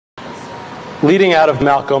Leading out of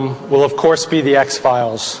Malcolm will, of course, be The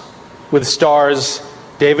X-Files, with stars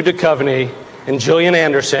David Duchovny and Gillian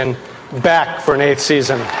Anderson back for an 8th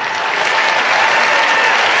season.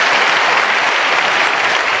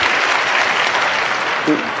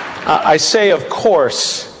 I say, of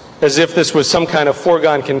course, as if this was some kind of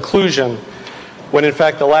foregone conclusion, when in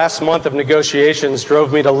fact the last month of negotiations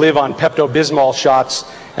drove me to live on Pepto-Bismol shots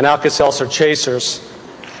and Alka-Seltzer chasers.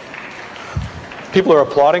 People are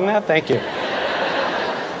applauding that? Thank you.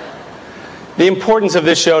 The importance of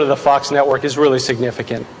this show to the Fox network is really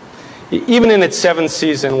significant. Even in its 7th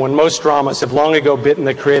season, when most dramas have long ago bitten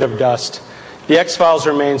the creative dust, The X-Files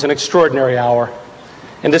remains an extraordinary hour.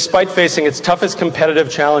 And despite facing its toughest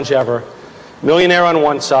competitive challenge ever, Millionaire on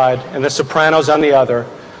one side and The Sopranos on the other,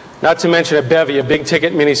 not to mention a bevy of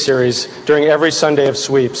big-ticket miniseries during every Sunday of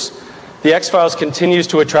sweeps, The X-Files continues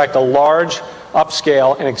to attract a large,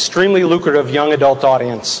 upscale, and extremely lucrative young adult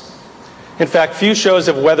audience. In fact, few shows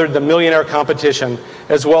have weathered the Millionaire competition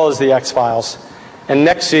as well as The X-Files. And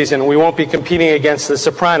next season, we won't be competing against The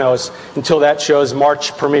Sopranos until that show's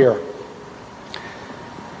March premiere.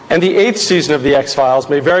 And the 8th season of The X-Files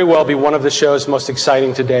may very well be one of the show's most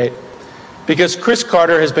exciting to date, because Chris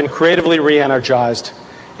Carter has been creatively re-energized,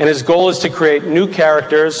 and his goal is to create new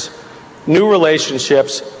characters, new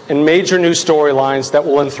relationships, and major new storylines that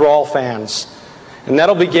will enthrall fans. And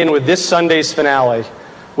that'll begin with this Sunday's finale,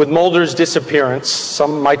 with Mulder's disappearance,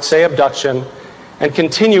 some might say abduction, and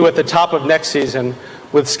continue at the top of next season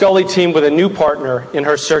with Scully teamed with a new partner in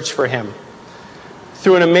her search for him.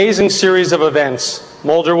 Through an amazing series of events,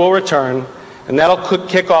 Mulder will return, and that'll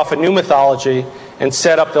kick off a new mythology and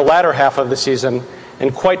set up the latter half of the season,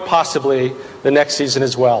 and quite possibly the next season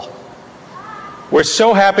as well. We're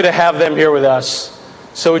so happy to have them here with us,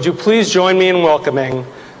 so would you please join me in welcoming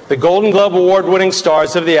the Golden Globe Award-winning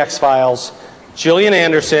stars of The X-Files, Gillian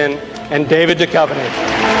Anderson and David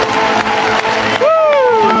Duchovny.